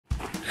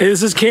Hey,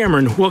 this is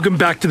Cameron. Welcome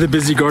back to the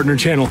Busy Gardener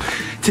channel.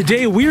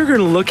 Today we are going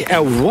to look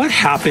at what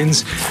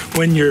happens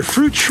when your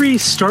fruit tree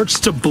starts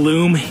to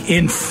bloom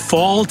in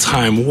fall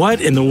time. What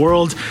in the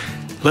world?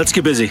 Let's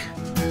get busy.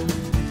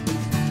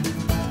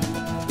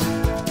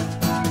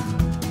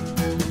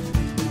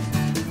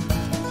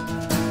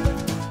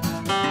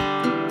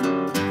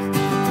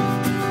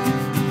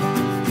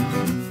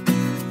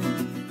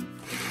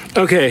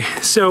 Okay,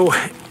 so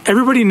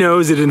everybody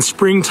knows that in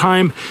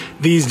springtime,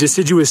 these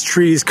deciduous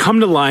trees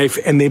come to life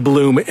and they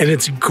bloom, and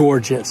it's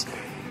gorgeous.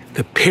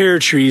 The pear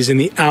trees and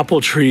the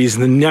apple trees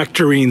and the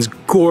nectarines,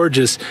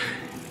 gorgeous,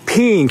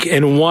 pink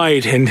and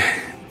white and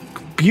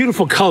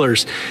beautiful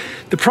colors.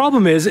 The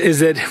problem is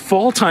that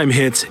fall time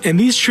hits and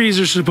these trees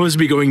are supposed to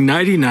be going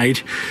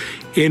nighty-night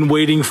in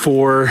waiting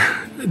for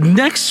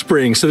next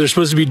spring. So they're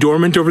supposed to be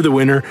dormant over the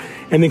winter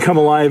and then come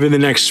alive in the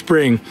next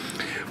spring.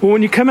 Well,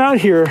 when you come out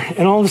here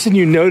and all of a sudden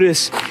you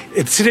notice,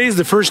 today's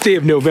the first day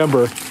of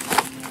November,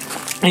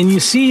 and you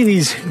see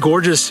these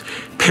gorgeous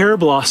pear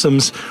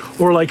blossoms,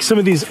 or like some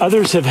of these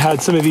others have had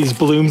some of these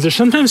blooms. They're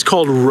sometimes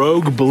called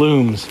rogue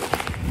blooms.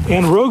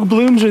 And rogue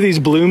blooms are these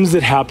blooms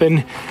that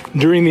happen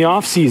during the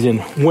off season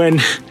when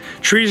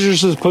trees are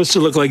supposed to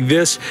look like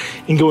this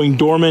and going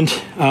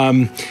dormant,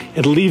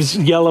 and leaves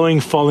yellowing,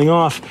 falling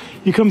off.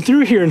 You come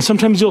through here and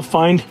sometimes you'll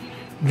find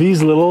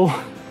these little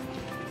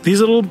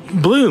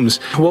blooms.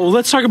 Well,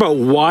 let's talk about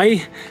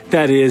why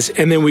that is,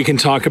 and then we can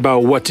talk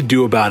about what to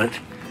do about it.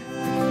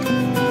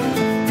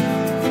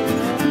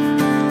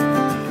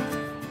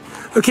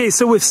 Okay,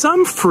 so with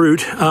some fruit,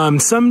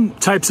 some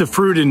types of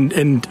fruit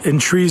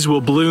and trees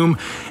will bloom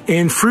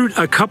and fruit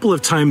a couple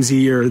of times a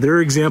year. There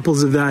are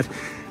examples of that,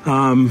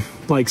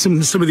 like some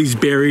of these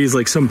berries,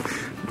 like some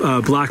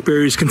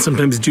blackberries can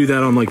sometimes do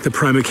that on like the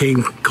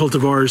primocane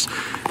cultivars.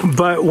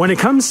 But when it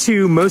comes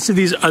to most of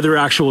these other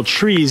actual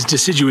trees,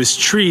 deciduous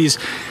trees,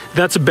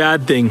 that's a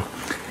bad thing.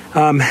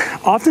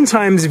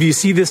 Oftentimes, if you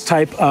see this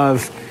type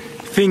of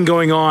thing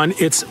going on,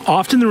 it's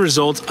often the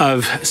result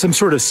of some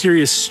sort of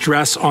serious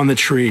stress on the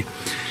tree.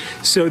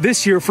 So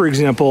this year, for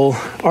example,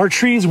 our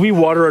trees, we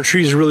water our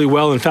trees really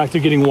well. In fact,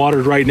 they're getting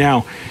watered right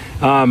now.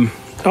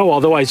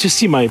 Although I just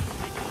see my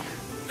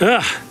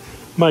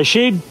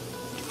shade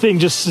thing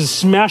just is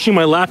smashing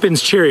my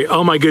Lapin's cherry.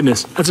 Oh my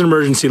goodness, that's an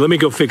emergency. Let me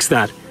go fix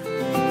that.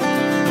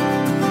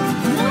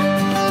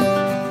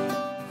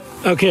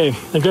 Okay,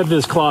 I've got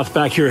this cloth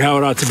back here how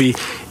it ought to be.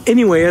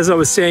 Anyway, as I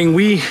was saying,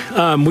 we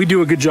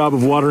do a good job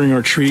of watering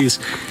our trees,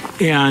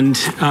 and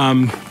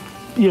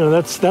you know,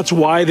 that's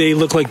why they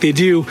look like they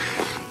do,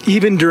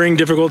 even during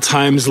difficult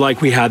times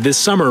like we had this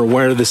summer,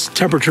 where the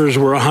temperatures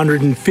were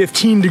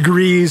 115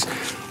 degrees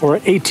or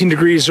 18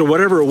 degrees or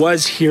whatever it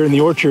was here in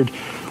the orchard.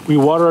 We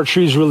water our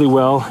trees really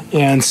well,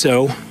 and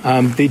so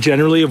they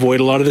generally avoid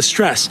a lot of the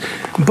stress.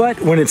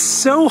 But when it's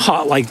so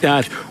hot like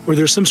that, or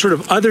there's some sort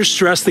of other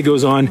stress that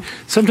goes on,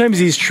 sometimes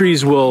these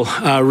trees will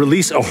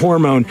release a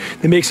hormone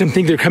that makes them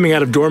think they're coming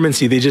out of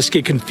dormancy. They just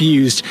get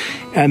confused,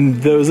 and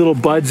those little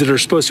buds that are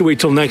supposed to wait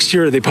till next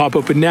year, they pop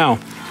open now.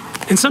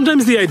 And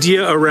sometimes the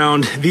idea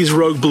around these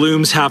rogue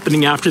blooms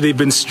happening after they've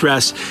been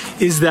stressed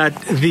is that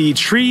the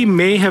tree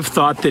may have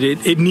thought that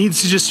it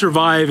needs to just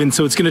survive, and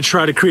so it's going to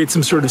try to create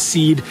some sort of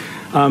seed,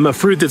 a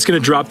fruit that's going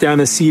to drop down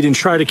the seed and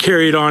try to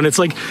carry it on. It's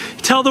like,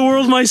 tell the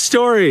world my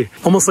story.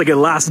 Almost like a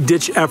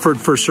last-ditch effort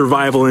for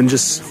survival and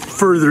just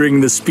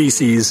furthering the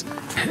species.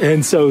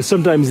 And so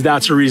sometimes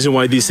that's a reason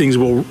why these things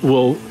will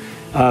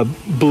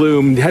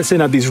bloom,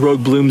 send out these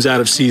rogue blooms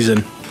out of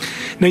season.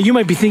 Now you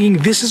might be thinking,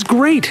 this is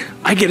great.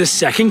 I get a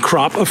second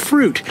crop of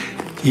fruit.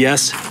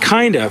 Yes,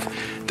 kind of.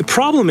 The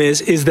problem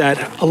is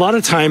that a lot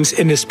of times,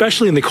 and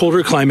especially in the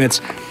colder climates,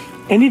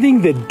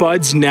 anything that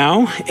buds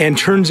now and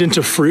turns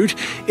into fruit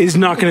is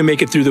not going to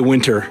make it through the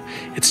winter.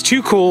 It's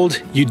too cold.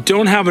 You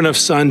don't have enough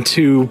sun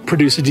to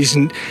produce a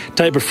decent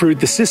type of fruit.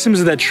 The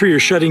systems of that tree are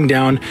shutting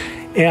down.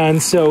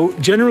 And so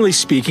generally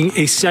speaking,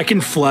 a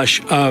second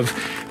flush of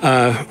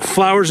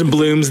flowers and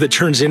blooms that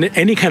turns into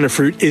any kind of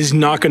fruit is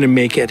not going to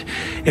make it.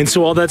 And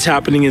so all that's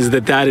happening is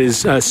that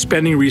is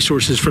spending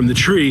resources from the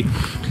tree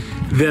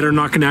that are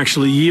not going to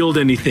actually yield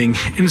anything.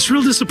 And it's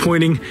real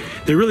disappointing.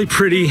 They're really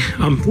pretty.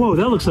 Whoa,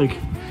 that looks like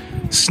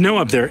snow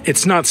up there.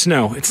 It's not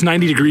snow. It's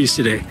 90 degrees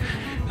today.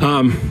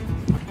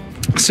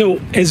 So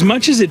as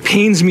much as it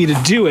pains me to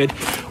do it,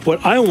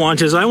 what I want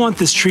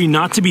this tree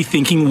not to be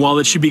thinking while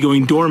it should be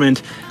going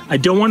dormant. I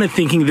don't want it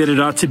thinking that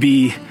it ought to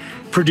be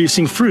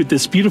producing fruit.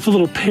 This beautiful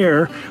little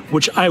pear,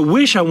 which I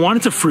wish I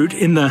wanted to fruit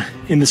in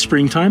the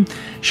springtime,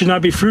 should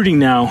not be fruiting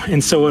now.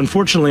 And so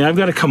unfortunately, I've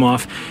got to come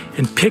off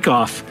and pick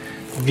off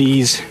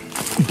these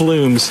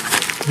blooms.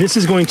 This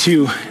is going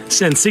to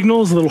send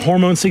signals, little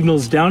hormone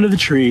signals down to the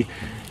tree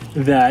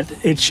that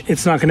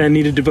it's not going to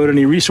need to devote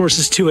any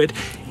resources to it,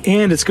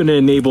 and it's going to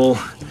enable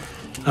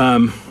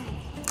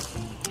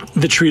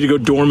the tree to go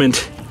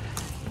dormant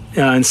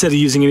instead of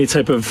using any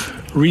type of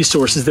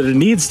resources that it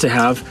needs to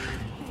have.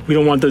 We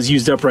don't want those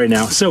used up right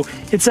now. So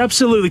it's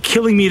absolutely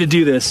killing me to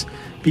do this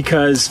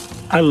because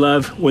I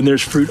love when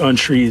there's fruit on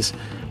trees.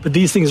 but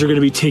these things are going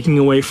to be taking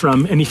away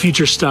from any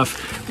future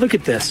stuff. Look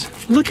at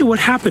this. Look at what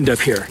happened up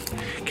here.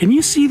 Can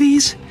you see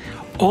these?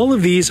 All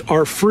of these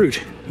are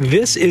fruit.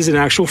 This is an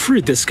actual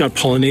fruit. This got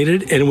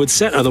pollinated and would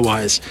set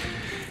otherwise.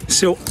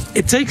 So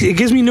it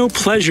gives me no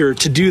pleasure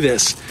to do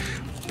this.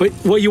 But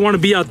what you want to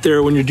be out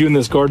there when you're doing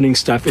this gardening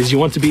stuff is you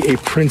want to be a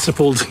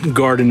principled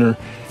gardener.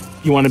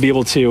 You want to be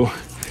able to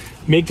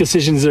make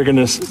decisions that are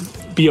going to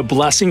be a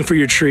blessing for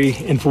your tree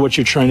and for what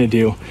you're trying to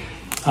do.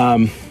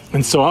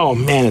 And so, oh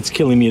man, it's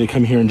killing me to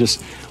come here and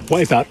just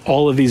wipe out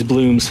all of these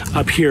blooms.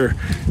 Up here,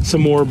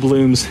 some more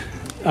blooms,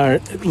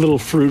 little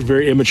fruit,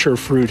 very immature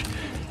fruit.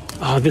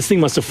 This thing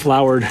must have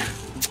flowered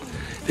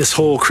this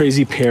whole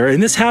crazy pear.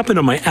 And this happened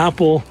on my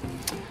apple,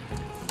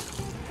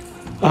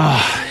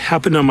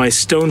 happened on my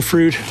stone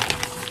fruit,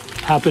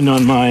 happened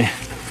on my,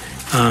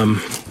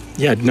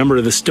 a number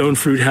of the stone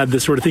fruit had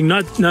this sort of thing.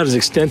 Not as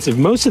extensive.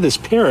 Most of this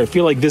pear, I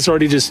feel like this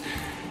already just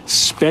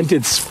spent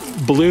its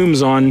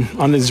blooms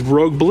on these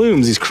rogue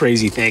blooms, these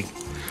crazy things.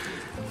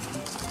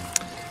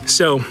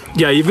 So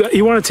yeah,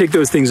 you want to take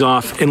those things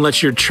off and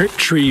let your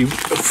tree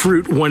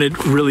fruit when it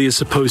really is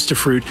supposed to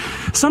fruit.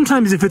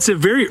 Sometimes if it's a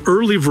very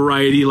early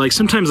variety, like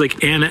sometimes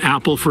like Anna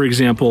apple, for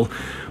example,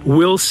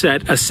 will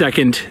set a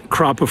second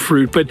crop of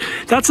fruit, but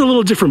that's a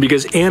little different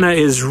because Anna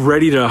is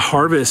ready to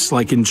harvest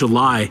like in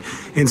July.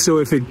 And so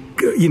if it,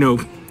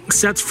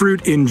 sets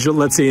fruit in,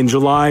 let's say in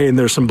July, and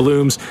there's some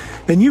blooms,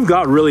 then you've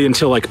got really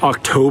until like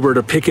October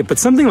to pick it. But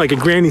something like a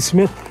Granny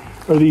Smith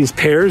or these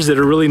pears that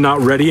are really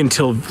not ready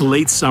until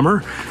late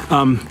summer,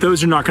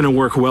 those are not going to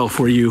work well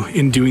for you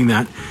in doing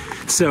that.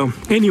 So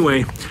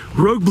anyway,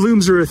 rogue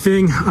blooms are a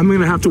thing. I'm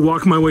going to have to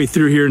walk my way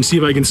through here and see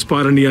if I can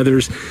spot any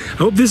others. I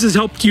hope this has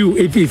helped you.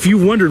 If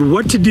you wondered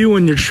what to do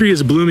when your tree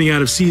is blooming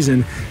out of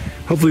season,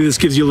 hopefully this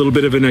gives you a little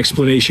bit of an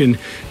explanation.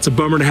 It's a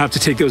bummer to have to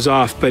take those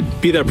off,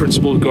 but be that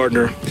principled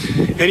gardener.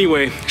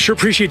 Anyway, sure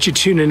appreciate you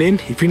tuning in.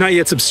 If you're not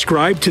yet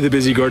subscribed to the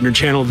Busy Gardener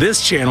channel,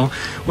 this channel,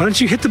 why don't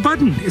you hit the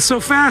button? It's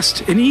so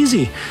fast and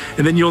easy.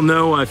 And then you'll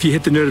know if you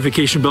hit the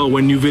notification bell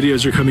when new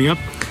videos are coming up.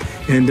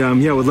 And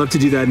yeah, would love to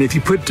do that. And if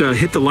you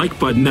hit the like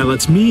button, that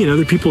lets me and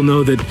other people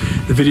know that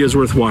the video is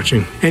worth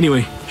watching.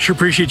 Anyway, sure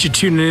appreciate you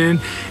tuning in.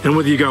 And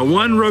whether you got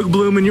one rogue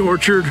bloom in your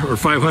orchard or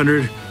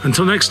 500,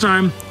 until next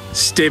time,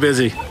 stay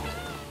busy.